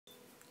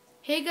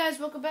Hey guys,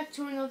 welcome back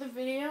to another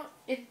video.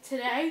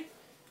 Today,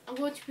 I'm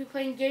going to be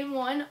playing game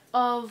 1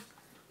 of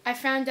I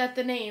Found Out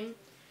the Name.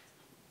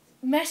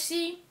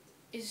 Messi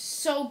is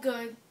so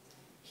good.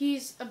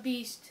 He's a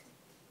beast.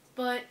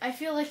 But I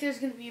feel like there's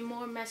going to be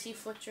more Messi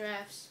foot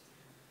giraffes.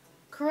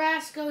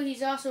 Carrasco,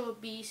 he's also a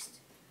beast.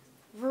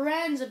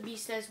 Varane's a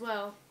beast as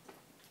well.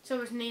 So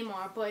is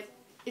Neymar. But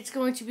it's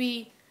going to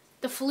be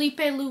the Filipe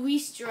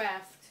Luis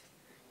draft.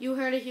 You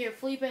heard it here,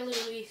 Filipe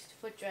Luis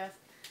foot draft.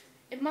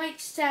 It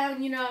might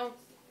sound,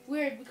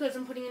 weird because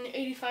I'm putting an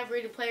 85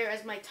 rated player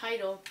as my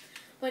title.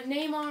 But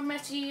Neymar,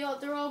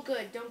 Messi, they're all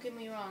good, don't get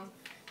me wrong.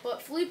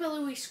 But Filipe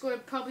Luis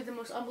scored probably the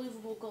most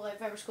unbelievable goal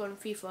I've ever scored in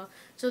FIFA.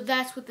 So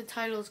that's what the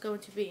title is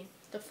going to be.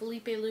 The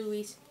Filipe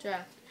Luis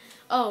draft.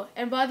 Oh,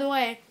 and by the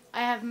way,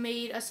 I have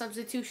made a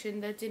substitution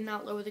that did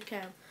not lower the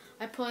cam.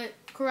 I put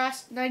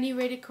 90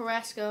 rated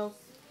Carrasco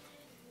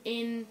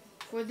in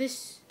for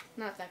this,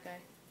 not that guy.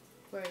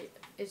 Where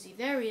is he?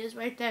 There he is,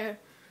 right there.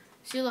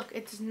 See, look,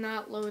 it does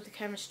not lower the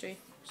chemistry.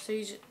 So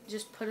you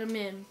just put him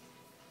in.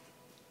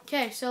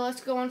 Okay, so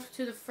let's go on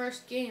to the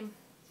first game.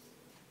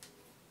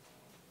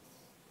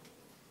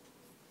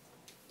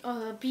 Oh,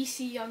 the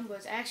BC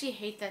Youngboys. I actually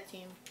hate that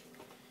team.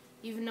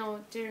 Even though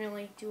it didn't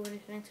really do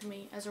anything to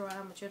me as a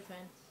Real Madrid fan.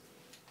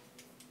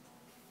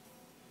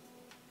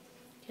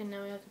 Okay,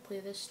 now we have to play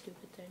this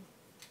stupid thing.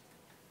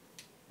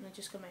 And I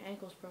just got my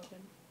ankles broken.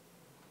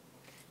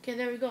 Okay,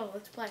 there we go.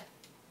 Let's play.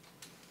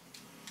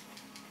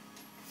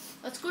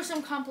 Let's score some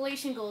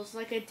compilation goals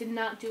like I did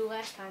not do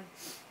last time.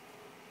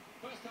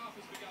 First half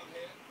has begun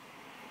here.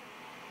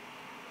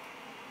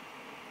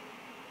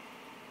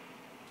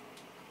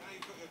 Now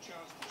you've got your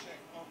chance to check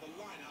on the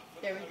lineup.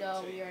 There we go.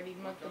 We already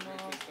mugged them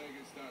all.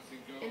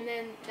 And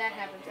then that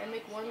happens. I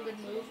make one good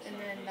move, and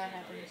then that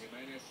happens. In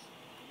the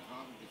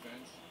half of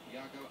defense,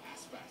 Iago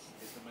Aspas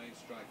is the main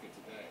striker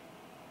today.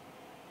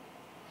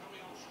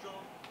 Coming on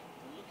strong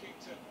and looking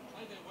to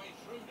play their way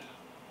through now.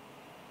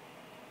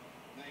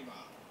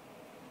 Neymar.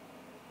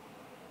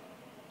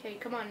 Okay,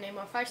 come on,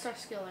 Neymar. 5-star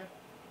skiller.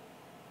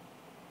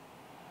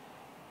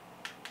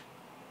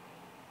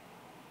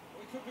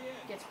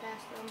 Gets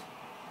past them.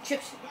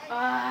 Chips.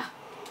 Ah!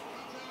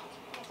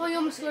 Oh, he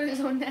almost scored his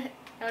own net.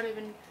 That would have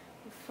been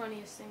the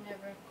funniest thing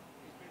ever.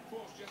 He's been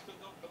forced just to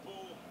knock the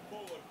ball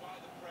forward by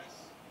the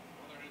press.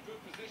 Well, they're in a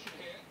good position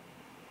here.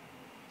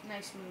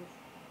 Nice move.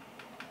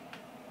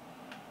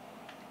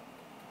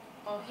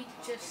 Oh, he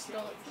just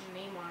stole it from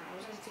Neymar. I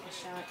was going to take a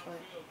shot,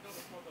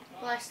 but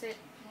blast it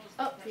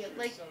upfield.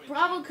 Like,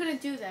 Bravo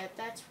couldn't do that.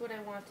 That's what I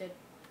wanted.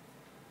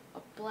 A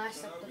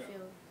blast up the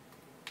field.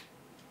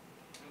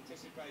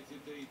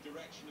 Anticipated the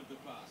direction of the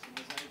pass and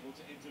was able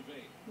to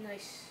intervene.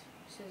 Nice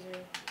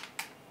scissor.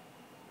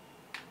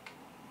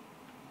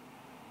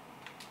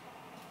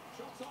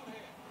 Shots on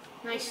here.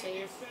 Nice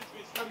save.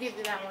 I'll give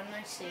you that one.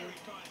 Nice save.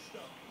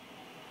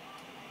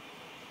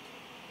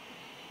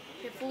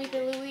 Okay, Filipe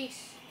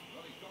Luis.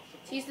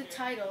 He's the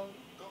title.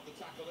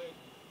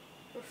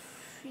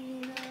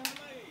 Rafina.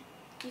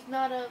 He's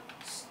not a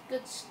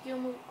good skill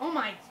move. Oh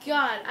my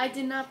god, I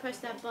did not press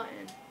that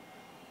button.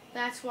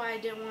 That's why I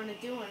didn't want to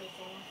do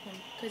anything with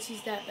him, because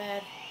he's that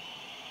bad.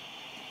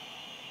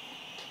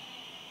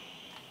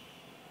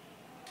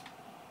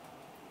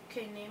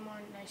 Okay,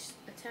 Neymar, nice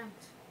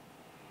attempt.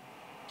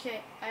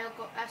 Okay, I'll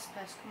go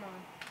Aspas, come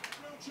on.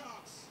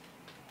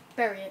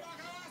 Bury it.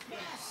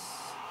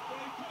 Yes.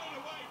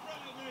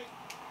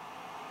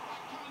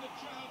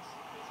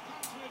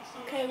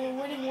 Okay,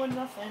 we're winning 1-0.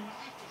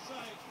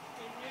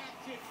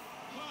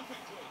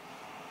 Perfectly.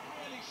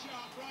 Really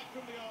sharp right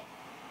from the off.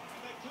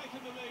 And they've taken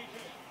the lead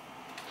here.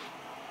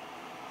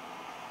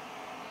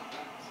 And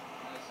that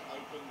has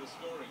opened the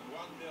scoring.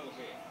 1-0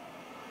 here.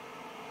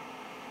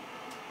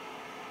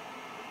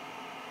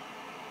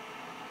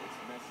 It's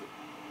Messi.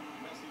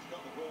 Messi's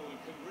got the ball and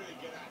can really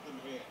get at them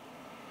here.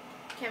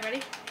 Okay,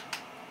 ready?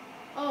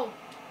 Oh,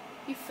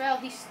 he fell.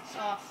 He's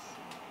off.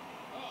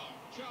 Oh,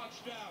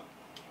 charged down.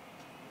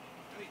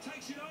 And he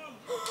takes it on.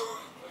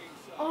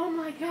 Oh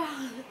my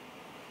god.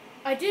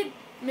 I did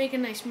make a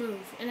nice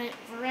move, and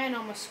Varane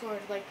almost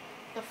scored, like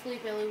the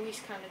Filipe Luis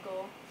kind of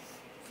goal.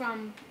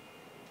 From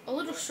a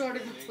little shorter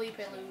than Filipe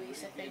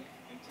Luis, I think.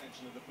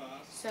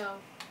 So,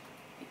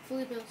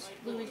 Filipe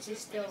Luis is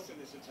still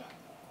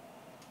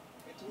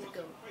the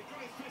goat.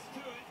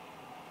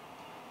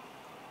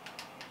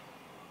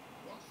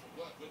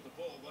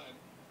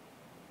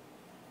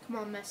 Come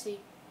on, Messi.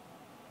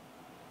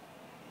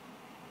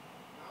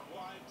 Out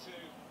wide to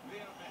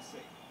Leo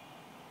Messi.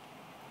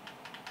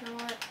 You know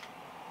what?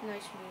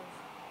 Nice move.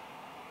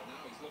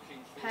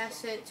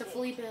 Pass it to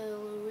Filipe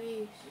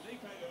Luis.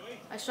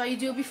 I saw you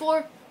do it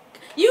before.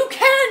 You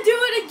can do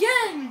it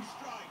again!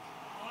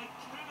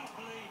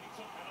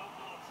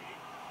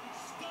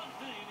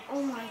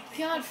 Oh my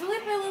god,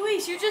 Filipe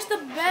Luis, you're just the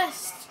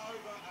best.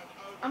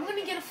 I'm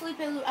gonna get a Filipe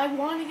Luis. I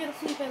want to get a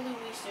Filipe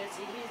Luis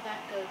jersey. He's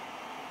that good.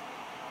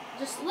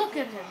 Just look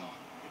at him.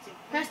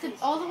 Passed it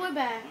all the way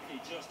back.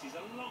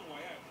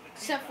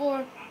 Except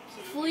for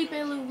Filipe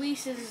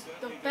Luis's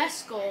the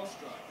best goal.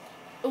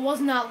 It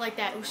was not like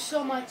that. It was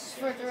so much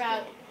further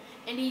out.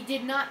 and he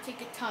did not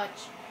take a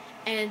touch,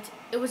 and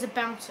it was a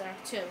bouncer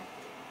too.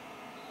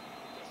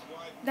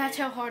 That's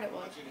how hard it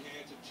was.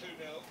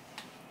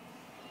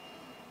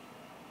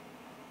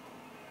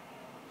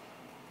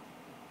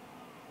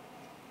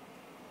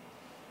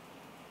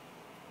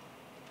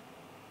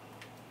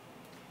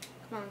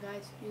 Come on,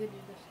 guys, you can do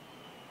this.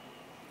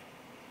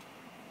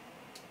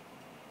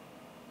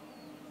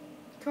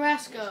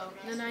 Carrasco,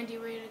 the 90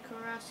 rated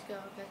Carrasco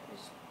that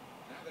is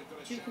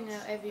juking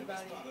out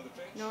everybody.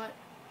 You know what?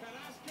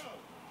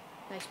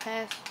 Nice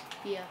pass.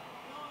 Yeah.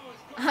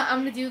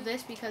 I'm gonna do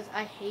this because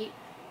I hate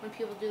when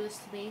people do this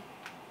to me.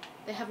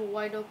 They have a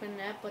wide open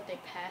net, but they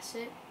pass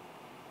it,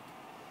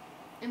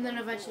 and then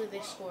eventually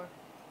they score.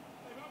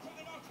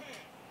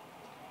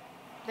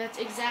 That's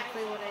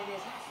exactly what I did.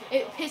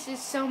 It pisses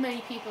so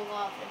many people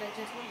off, and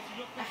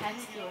I had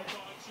to do it.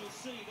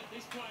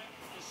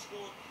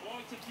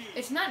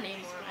 It's not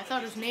Neymar. I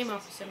thought it was Neymar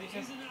for some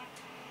reason.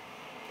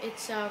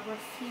 It's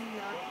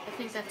Rafinha. I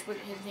think that's what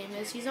his name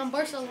is. He's on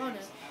Barcelona.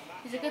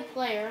 He's a good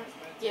player.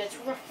 Yeah, it's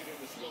Rafinha.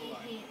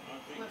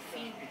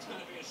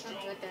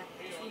 Something like that.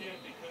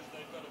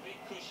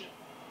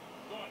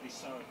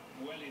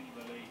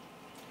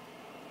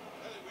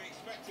 We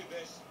expected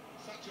this.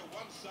 Such a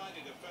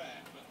one-sided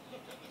affair, but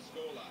look at the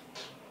scoreline.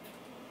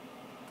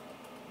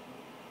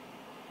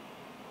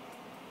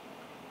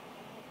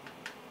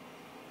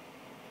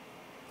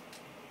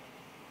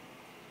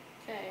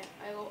 Okay,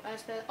 I will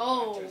ask that.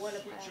 Oh, what a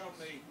pass! Switch on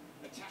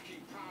the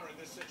attacking power in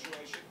this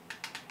situation.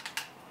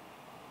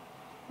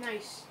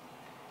 Nice.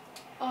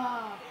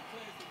 Ah. It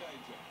clears the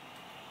danger.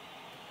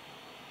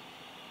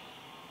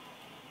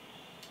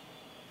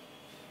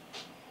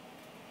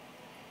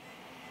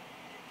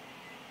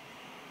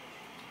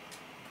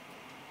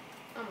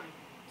 Oh my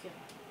god.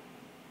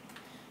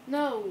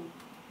 No.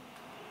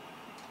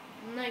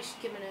 Nice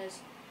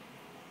Jimenez.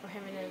 Or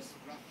Jimenez.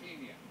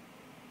 Rafinha.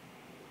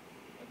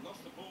 They've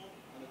lost the ball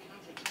and the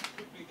counter-attack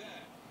could be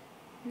there.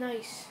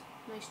 Nice.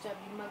 Nice job.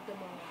 You mugged them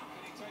all. Now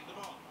can he take them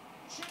on?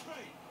 Should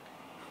be.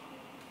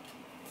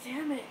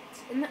 Damn it.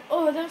 And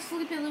oh, that was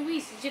Filipe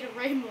Luis. He should have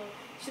rainbow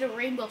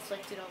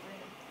flicked it over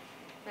him.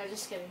 No,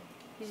 just kidding.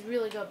 He's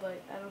really good,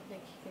 but I don't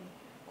think he can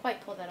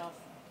quite pull that off.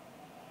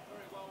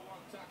 Very well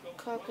one tackle.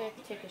 Koke,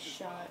 take a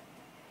shot.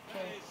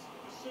 Okay.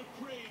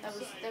 That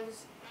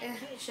was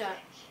a shot.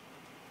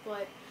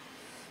 But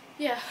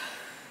yeah.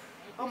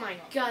 Oh my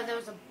god, that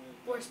was the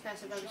worst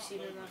pass I've ever seen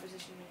in that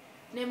position.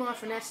 Neymar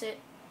finesse it.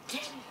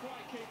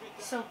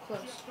 So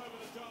close.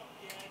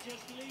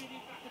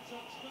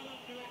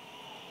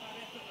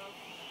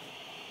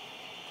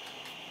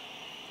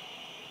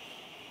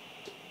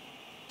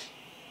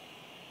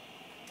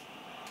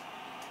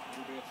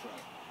 It'll be a throw.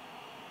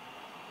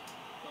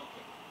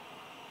 Koke.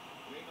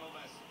 Lionel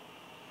Messi.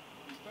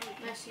 He's very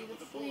Messi, comfortable the with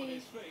the ball on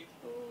his flea. feet.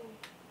 Ooh.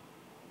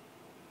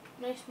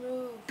 Nice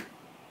move.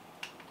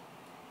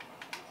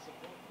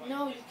 No,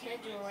 you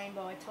can't do a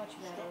rainbow. I touched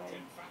that Stopped already.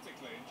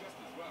 emphatically and just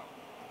as well.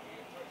 The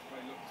approach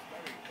play looks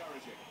very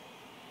encouraging.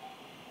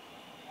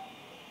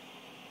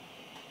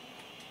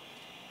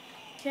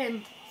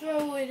 Can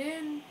throw it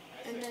in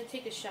and then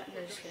take a shot.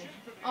 No, just kidding.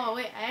 Oh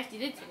wait, I actually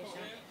did take a shot.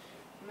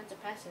 I meant to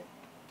pass it.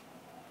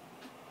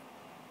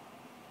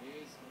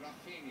 Here's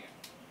Rafinha.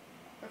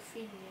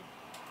 Rafinha.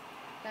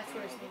 That's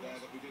what his name there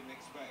is. that we didn't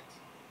expect.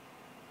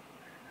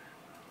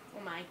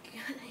 Oh my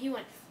god, he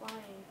went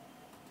flying.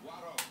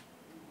 Waro.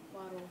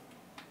 Waddle.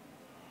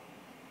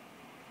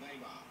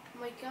 Neymar. Oh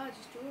my god,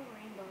 just do a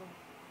rainbow.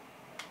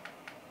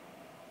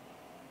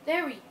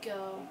 There we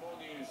go. More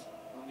news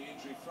on the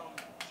injury from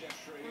Jeff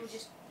Shreves. Let me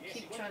just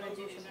keep trying to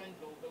do something.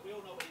 But we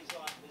all know what he's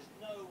like. There's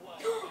no way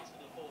it's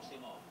going to force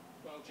him off.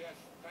 Well, Jeff,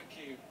 thank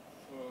you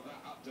for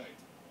that update.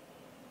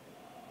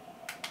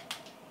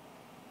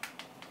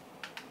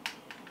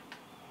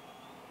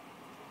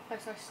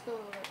 If I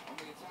score it. On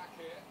the attack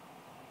here.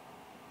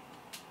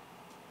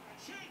 And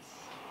shoots!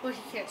 Well,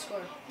 he can't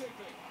score.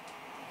 Goalkeeping.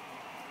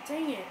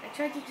 Dang it, I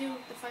tried to do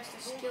the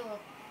 5-star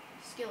skillers.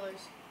 Corner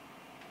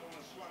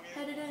swung in.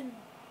 Head it in.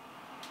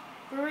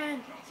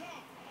 Varane. Shot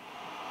up.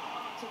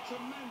 It's a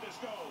tremendous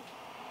goal.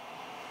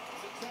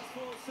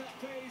 Successful set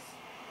piece.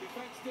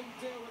 Defence didn't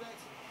deal with it.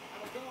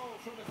 And a goal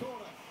from the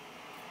corner.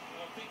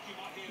 Well, I think you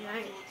might hear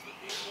Right. afterwards that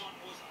this one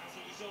was as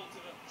a result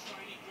of a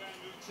training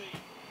ground routine.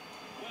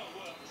 Well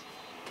worked.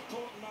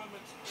 Important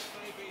moment,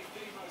 maybe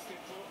the most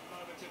important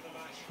moment in the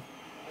match.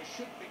 They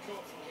shouldn't be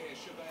caught from here,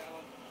 should they,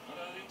 Alan? I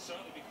don't think so.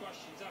 There'll be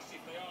questions asked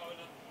if they are. And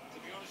to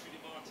be honest with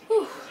you, Martin,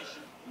 Whew. the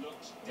position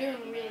looks Doing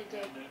down and really out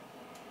good. down there.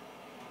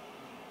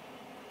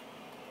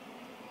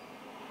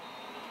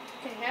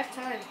 Okay, half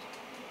time. It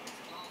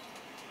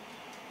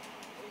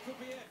could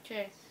be it.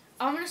 Okay.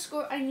 I'm gonna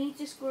score. I need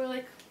to score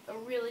like a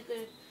really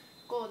good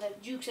goal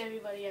that jukes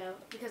everybody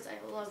out because I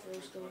love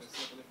those goals.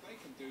 Well, if they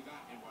can do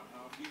that in one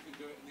half, you can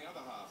do it in the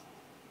other half.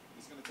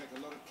 It's going to take a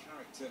lot of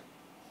character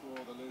for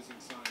the losing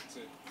side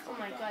to. Oh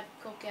my fight god, back.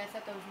 Koke, I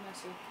thought that was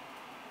Messi.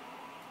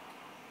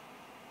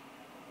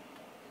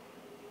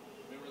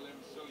 Miralem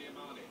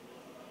Suleimani.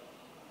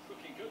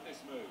 Looking good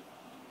this move.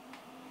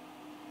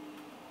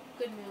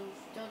 Good move.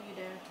 Don't you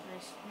dare.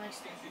 Nice.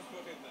 Nice. Gets his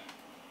foot in there.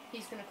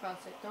 He's gonna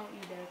cross it. Don't you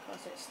dare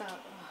cross it. Stop.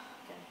 Ugh,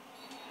 okay.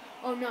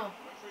 Oh no.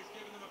 Referee's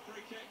giving them a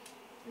free kick.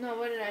 No,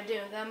 what did I do?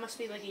 That must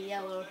be like a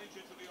yellow.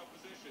 Danger to the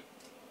opposition.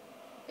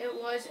 It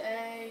was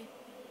a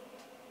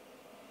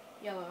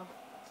yellow.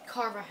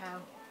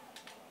 Carvajal.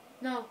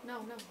 No. Nice.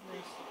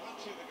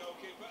 Punching the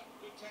goalkeeper.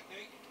 Good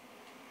technique.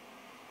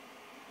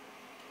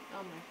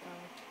 Oh my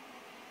god.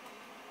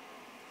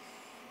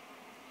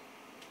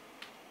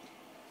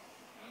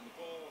 And the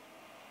ball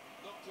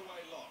knocked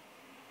away long.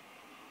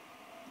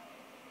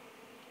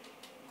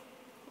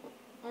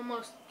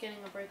 Almost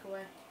getting a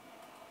breakaway.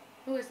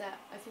 Who is that?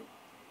 I think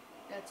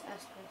that's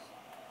Aspas.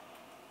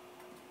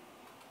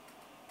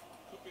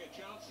 Could be a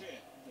chance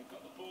here. They've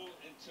got the ball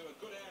into a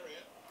good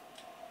area.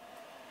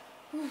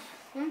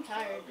 I'm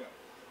tired. Soga.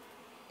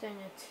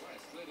 Dang it. Well, it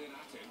slid in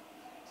at him.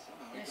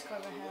 Somehow he Nice got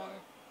out of the Carvajal.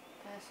 way.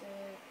 Pass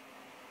it.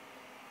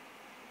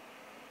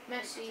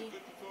 That's a Messi.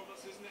 good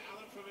performance, isn't it,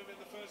 Alan, from him in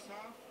the first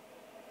half?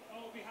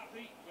 I'll be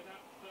happy with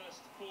that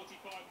first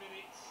 45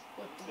 minutes.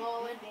 Put the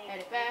ball in.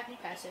 Head it back.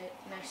 Pass it.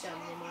 Nice job,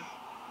 Neymar.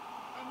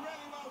 And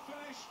really well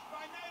finished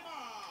by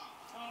Neymar.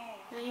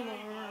 Oh,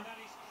 Neymar. that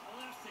is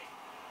classic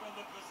from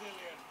the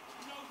Brazilian.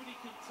 Nobody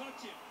can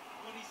touch him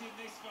when he's in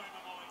this frame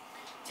of mind.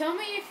 Tell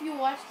me if you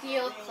watched the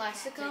El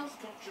Clasico.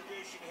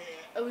 Contribution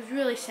here. It was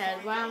really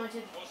sad. Real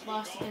Madrid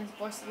lost against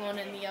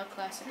Barcelona in the El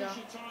Clasico.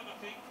 Crucial time, I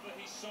think, for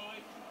his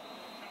side.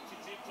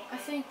 Captain's in. I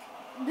think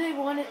they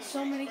won it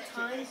so many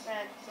times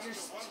that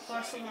just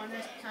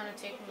Barcelona's kind of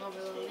taking over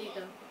the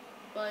Liga.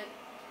 But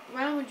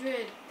Real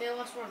Madrid, they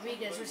lost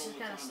Rodriguez, which is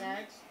kind of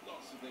sad.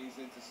 Lots of these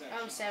interceptions.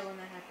 I was sad when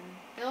that happened.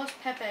 They lost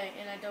Pepe,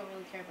 and I don't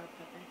really care about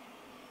Pepe.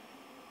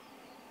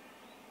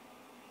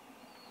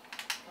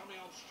 Coming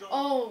on strong.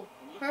 Oh,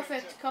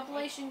 perfect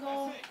compilation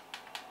goal.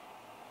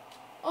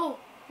 Oh,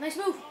 nice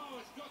move. Oh,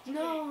 it's got to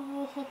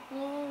No.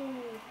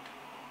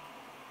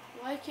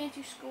 Why can't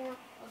you score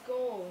a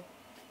goal?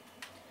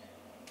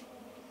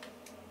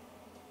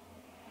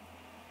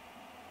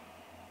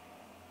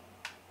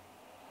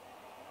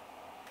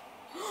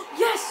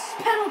 Yes,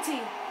 penalty.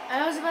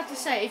 I was about to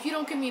say, if you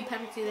don't give me a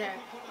penalty there,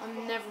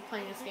 I'm never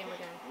playing this game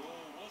again.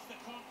 Oh, was the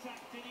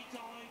contact? Did he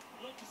dive?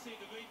 Look to see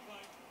the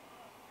replay.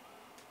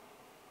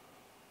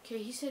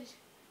 Okay, he said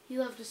he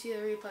loved to see the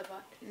replay,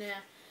 but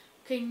nah.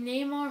 Okay,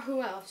 Neymar,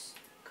 who else?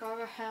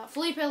 Carvajal,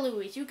 Filipe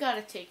Luis, you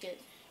gotta take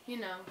it. You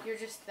know, you're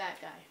just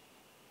that guy.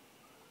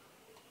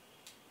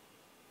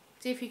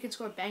 See if he can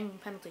score a banging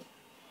penalty.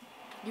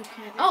 You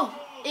can't. Oh,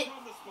 it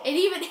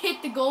even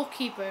hit the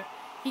goalkeeper.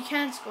 He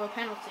can score a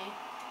penalty.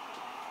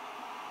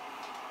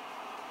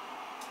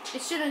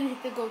 It shouldn't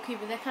hit the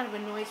goalkeeper. That kind of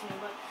annoys me,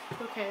 but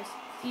who cares?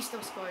 He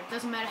still scored.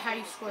 Doesn't matter how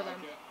you score them.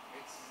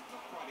 It's not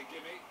quite a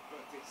gimme,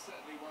 but it's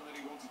certainly one that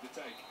he wanted to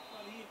take.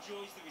 Well, he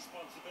enjoys the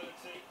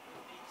responsibility.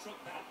 He took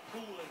that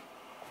coolly.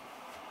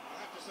 I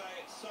have to say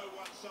it's so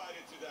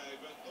one-sided today,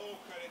 but all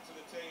credit to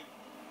the team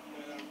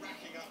that are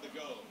racking up the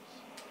goals.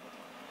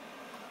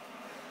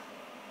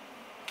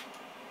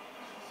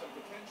 Some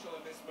potential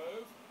in this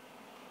move.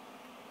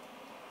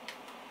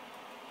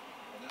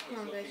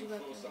 And now he's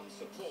looking for some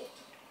support.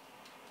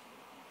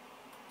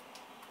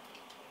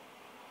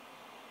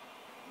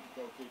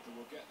 The goalkeeper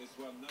will get this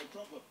one, no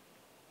problem.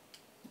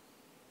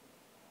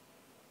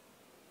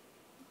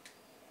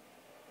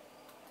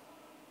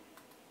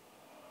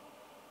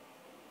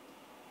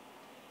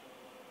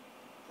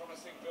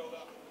 Promising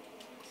build-up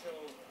until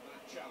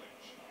that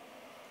challenge.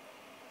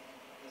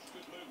 There's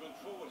good movement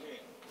forward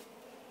here.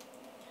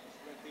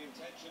 Read the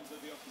intentions of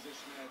the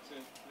opposition there to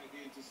make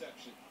the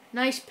interception.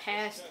 Nice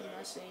pass to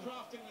Messi.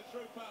 Crafting the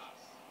through pass.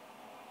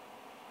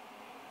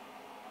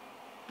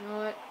 You know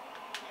what?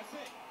 That's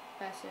it.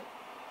 Pass it.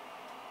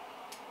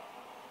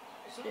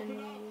 It's Spin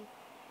open up. move.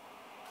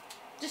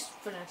 Just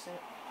finesse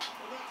it.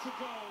 Well, that's a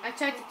goal. I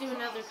tried to do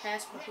another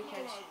pass, but who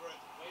Written all cares? over it.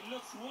 It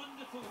looks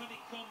wonderful when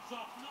it comes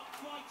off. Not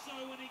quite so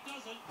when it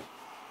doesn't.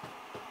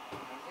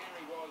 And here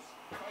he was,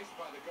 faced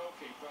by the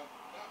goalkeeper.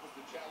 That was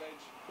the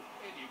challenge.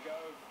 In you go.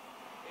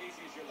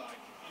 Easy as you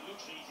like. It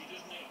looks easy,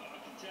 doesn't it? But I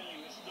can tell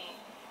you it's not.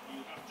 You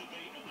have to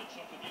be at the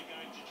top of your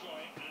game to try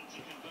it and to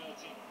convert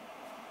it.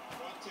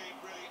 One team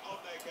really on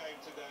their game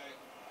today.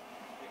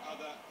 The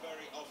other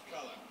very off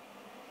colour.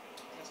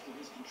 Testing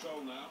his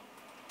control now.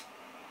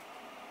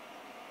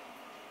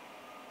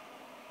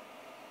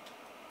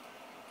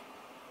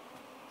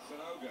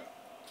 Soga.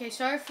 Okay,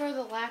 sorry for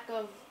the lack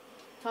of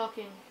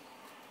talking.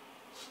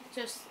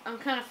 Just, I'm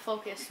kind of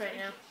focused right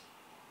now.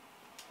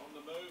 On the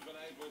move and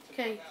able to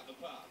Okay. cut out the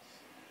pass.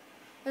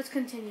 Let's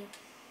continue.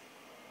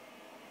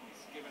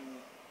 He's given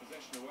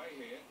possession away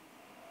here.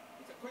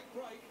 It's a quick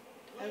break.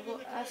 I Laying go in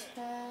the clear.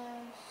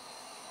 Aspas.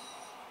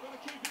 Got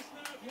to keep his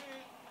nerve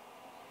here.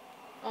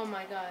 Oh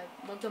my god,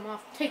 mugged him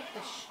off. Take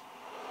this.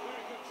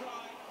 Very good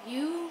try.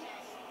 You Just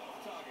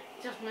off target.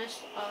 just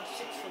missed a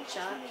 6-foot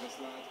shot. This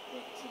lad,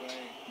 but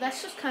today,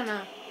 That's just kind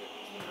of,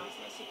 you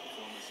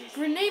know.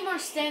 For Neymar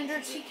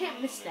standards, he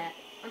can't miss that.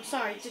 I'm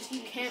sorry, just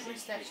you can't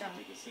miss that shot.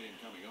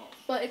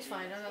 But it's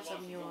fine, I'm not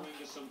subbing you off.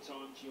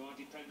 Sometimes you are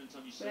dependent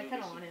on your But I kind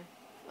of service. want him.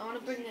 I want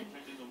to bring in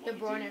De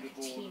Bruyne or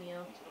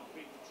Coutinho. He's not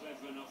been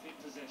clever enough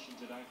in possession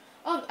today.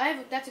 Oh,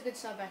 that's a good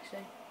sub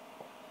actually.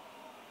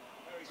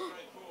 Very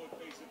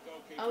straightforward piece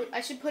of goalkeeping.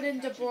 I should put in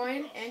De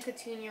Bruyne and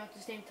Coutinho at the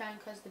same time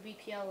because the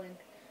BPL link.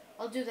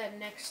 I'll do that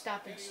next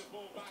stoppage Getting the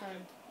ball back time.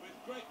 in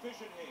with great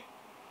vision here.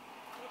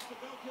 Puts the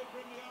goalkeeper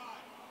in the eye.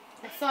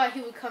 I thought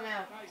he would come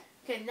out.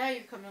 Okay, now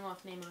you're coming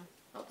off, Neymar.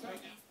 Oh, no.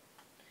 Take it.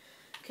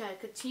 Okay,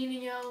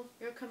 Coutinho,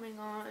 you're coming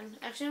on.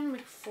 Actually, I'm gonna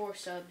make 4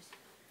 subs.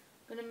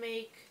 I'm gonna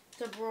make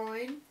De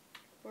Bruyne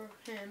for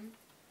him,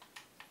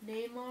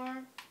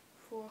 Neymar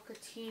for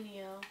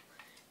Coutinho,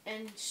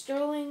 and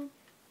Sterling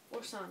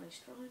or Sane.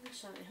 Sterling or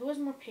Sane. Who has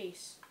more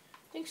pace?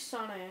 I think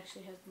Sane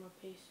actually has more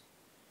pace.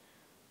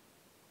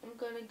 I'm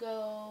gonna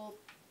go.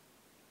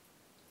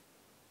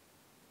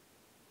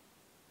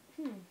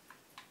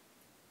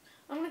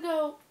 I'm gonna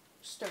go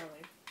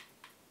Sterling.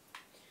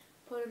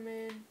 Put him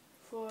in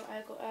for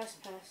I go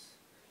pass.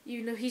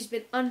 You know he's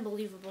been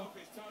unbelievable. Off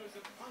his toes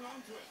and hung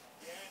on to it.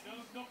 Yeah,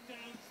 no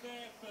knockdowns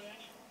there for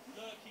any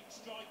lurking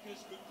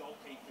strikers. Good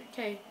goalkeeping.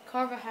 Okay,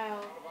 Carvajal.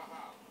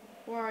 Carvajal.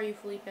 Where are you,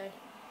 Felipe?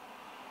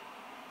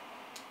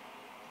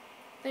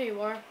 There you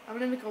are. I'm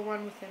gonna make a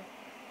run with him.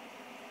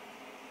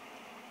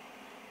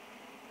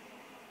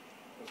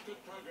 There's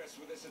good progress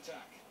with this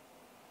attack.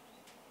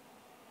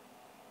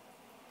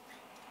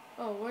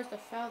 Oh, where's the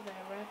foul there,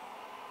 ref?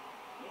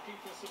 Looking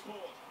for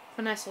support.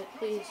 Finesse it,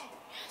 please.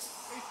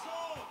 Yes. He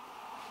scored.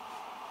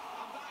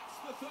 And that's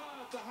the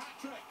third, the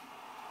hat-trick.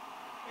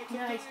 It's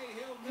Nice. a day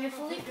he'll Okay, never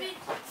Felipe, forget.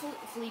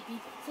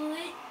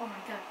 oh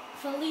my god.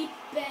 Felipe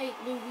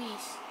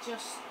Luis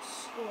just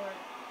scored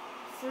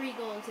 3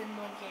 goals in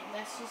 1 game.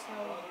 That's just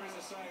how Well, there is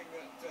a saying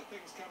that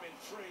things come in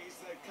threes.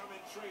 They've come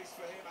in threes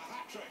for him. A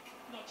hat-trick.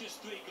 Not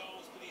just 3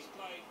 goals, but he's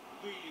played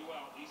really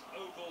well. His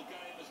overall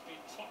game has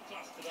been top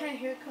class Okay, today.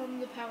 here come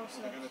the power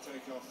They're going subs. to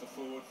take off the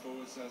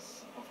forwards,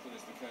 as often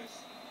is the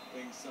case,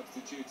 being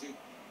substituted.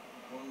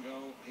 1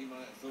 goal, he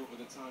might have thought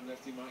with the time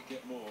left he might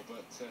get more,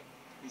 but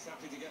he's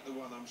happy to get the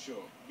 1, I'm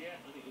sure. Yeah,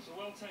 and it was a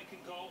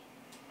well-taken goal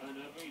and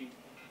a really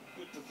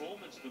good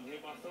performance from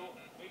him, I thought.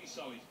 Really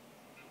solid.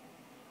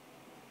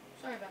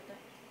 Sorry about that.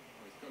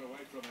 Well, he's got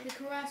away from The it.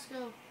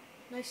 Carrasco,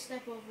 nice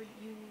step over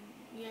you.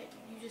 Yeah,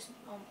 you just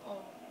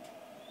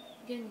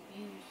getting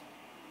abused.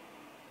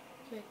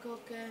 Okay,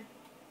 Koke.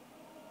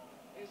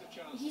 Here's a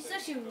chance He's to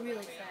actually go really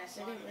down the fast.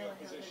 I outside didn't of the realize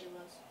how good opposition. he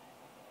was.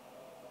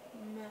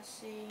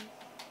 Messi.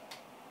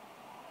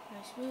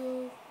 Nice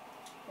move.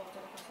 Ball to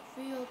across the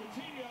field.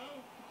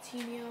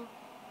 Coutinho.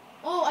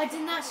 Oh, I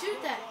did not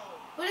shoot that,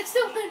 but it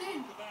still went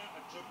in. Look at that,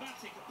 a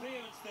dramatic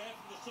appearance there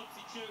from the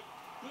substitute.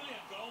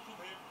 Brilliant goal from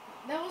him.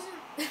 That wasn't.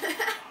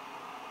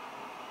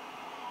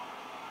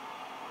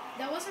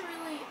 That wasn't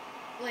really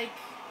like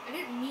I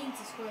didn't mean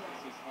to score that.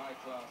 This is high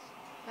class.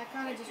 That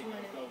kind of just taking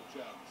went of in. goal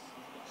chance.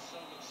 He's got so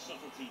much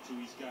subtlety to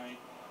his game.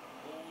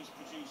 Always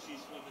produces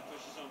when the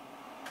pressure's on.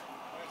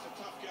 Well, it's a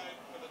tough game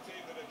for the team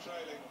that are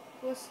trailing.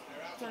 Was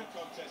They're out of the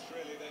contest,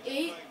 really. They're just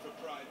 8 playing for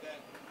pride.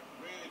 They're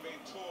really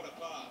being torn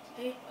apart.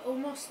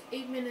 almost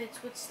 8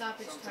 minutes with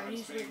stoppage time. Sometimes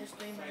Usually being there's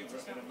 3 minutes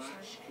of favourite in a stoppage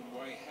match time. can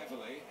weigh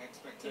heavily.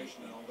 Expectation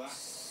and all that.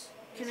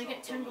 Can I It's get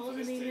not a 10 problem goals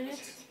for in this 8 team,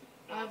 minutes? is it?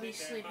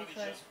 Obviously,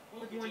 because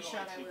with 1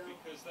 shot I will.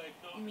 Because they've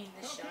not You mean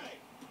this shot? Okay.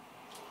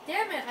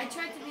 Damn it! I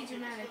tried to be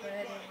dramatic, but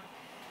I didn't.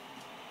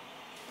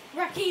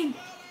 Raheem!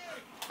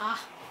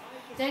 Ah.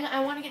 Dang it, I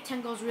want to get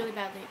 10 goals really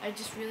badly. I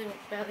just really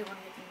badly want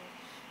to get 10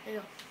 goals. There you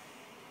go.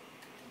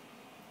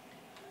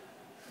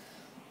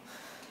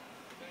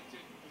 Protected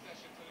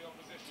possession to the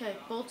opposition Okay,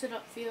 now. bolted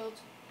upfield.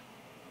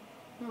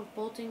 No,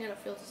 bolting it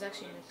upfield is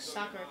actually a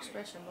soccer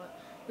expression, but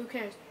who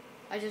cares?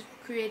 I just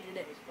created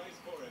it. There's space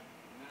for him.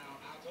 Now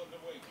out on the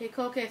wing. Okay,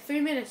 cool, okay, 3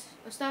 minutes.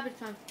 A stoppage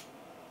time.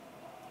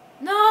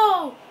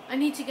 No! I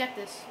need to get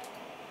this.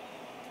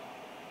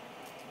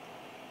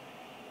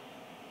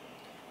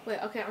 Wait,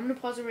 okay, I'm gonna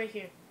pause it right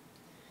here.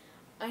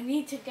 I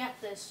need to get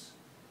this.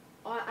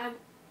 I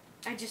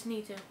just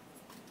need to.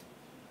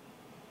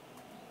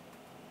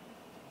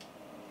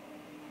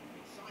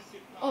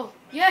 Incisive pass Oh, from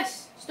Messi.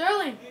 yes!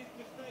 Sterling! Needs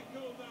to stay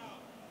cool now.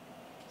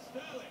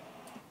 Sterling.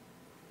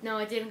 No,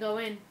 it didn't go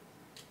in.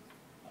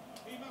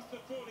 He must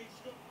have thought he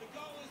scored. The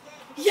goal is there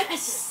for the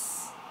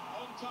Yes!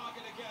 On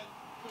target again.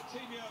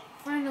 Coutinho.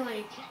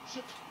 Finally. Touch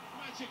of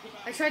magic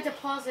about I his tried to work.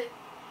 pause it,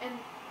 and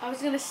I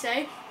was gonna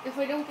say, if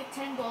I don't get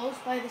 10 goals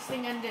by this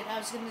thing ended, I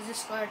was gonna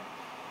discard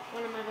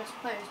one of my best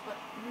players, but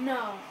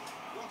no.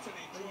 What an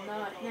enjoyable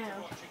Not goal now.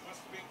 to watch. It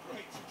must have been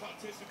great to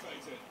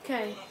participate in.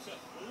 Okay, Well, that's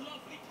a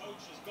lovely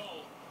poacher's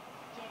goal.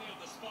 Johnny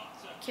on the spot.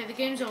 okay, the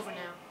game's over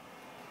now.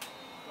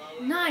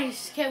 Well,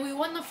 Nice. Okay, we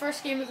won the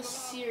first game of the the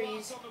last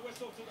series, blast on the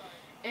whistle today.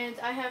 and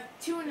I have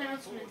 2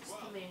 announcements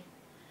to make.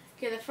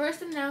 Okay, the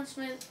first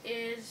announcement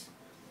is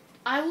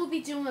I will be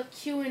doing a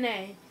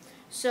Q&A.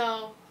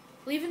 So,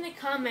 leave in the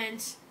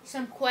comments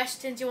some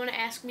questions you want to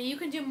ask me. You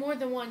can do more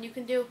than one. You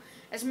can do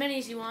as many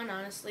as you want,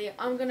 honestly.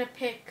 I'm going to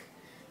pick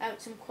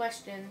out some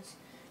questions.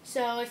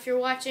 So, if you're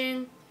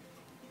watching,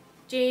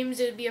 James,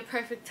 it would be a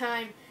perfect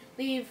time.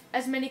 Leave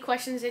as many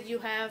questions that you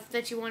have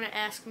that you want to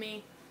ask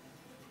me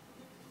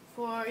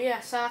for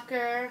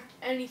soccer,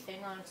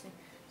 anything honestly.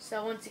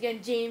 So once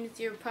again, James,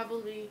 you're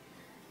probably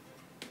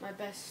my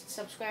best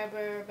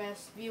subscriber,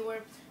 best viewer.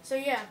 So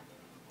yeah.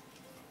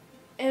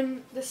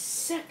 And the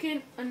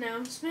second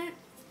announcement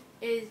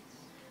is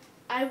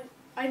I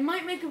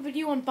might make a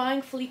video on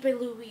buying Filipe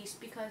Luis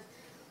because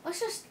let's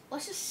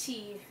just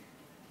see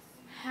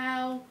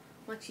how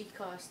much he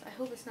costs. I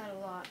hope it's not a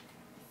lot.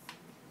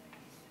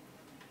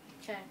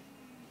 Okay.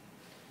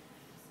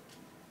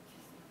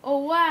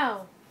 Oh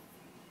wow.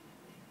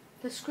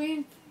 The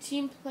screen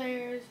team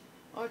players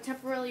are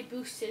temporarily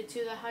boosted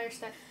to the higher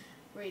stat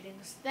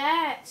ratings.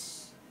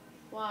 That's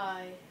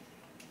why.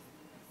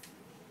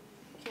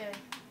 Okay.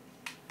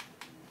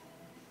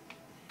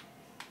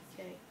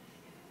 Okay.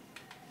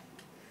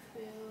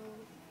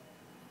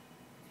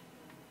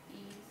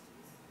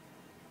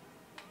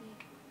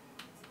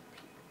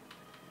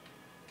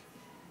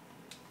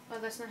 Oh,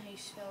 that's not how you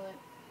spell it.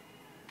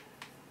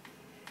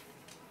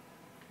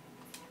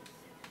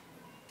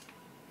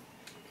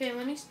 Okay,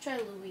 let me try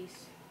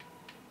Luis.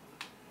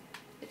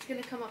 It's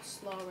gonna come up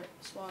Suarez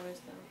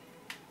though.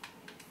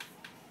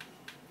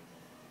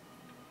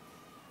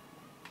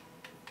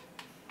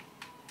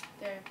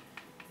 There.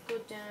 Go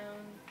down.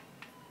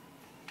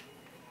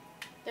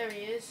 There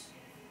he is.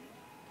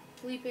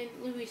 Filipe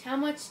Luis. How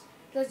much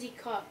does he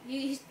cost?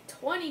 He's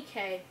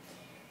 20k,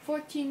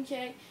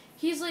 14k.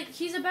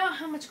 He's about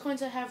how much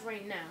coins I have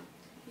right now.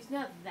 He's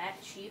not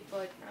that cheap,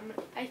 but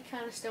I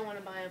kind of still want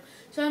to buy him.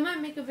 So I might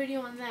make a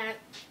video on that.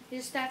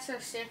 His stats are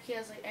sick. He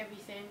has like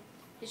everything.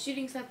 His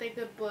shooting's not that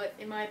good, but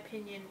in my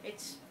opinion,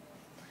 it's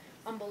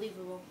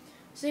unbelievable.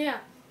 So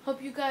yeah,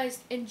 hope you guys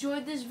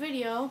enjoyed this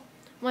video.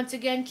 Once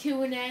again,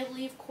 Q&A.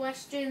 Leave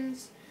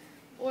questions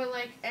or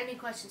like any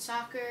questions.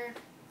 Soccer,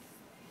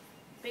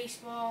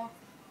 baseball,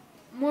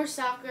 more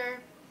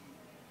soccer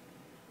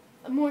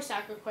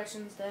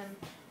questions than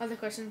other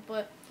questions,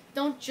 but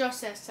don't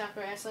just ask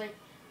soccer. Ask like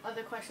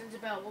other questions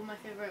about what my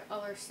favorite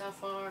other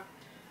stuff are.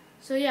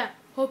 So yeah,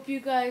 hope you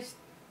guys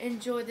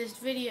enjoyed this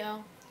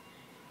video,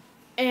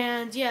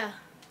 and yeah,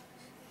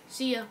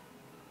 see ya.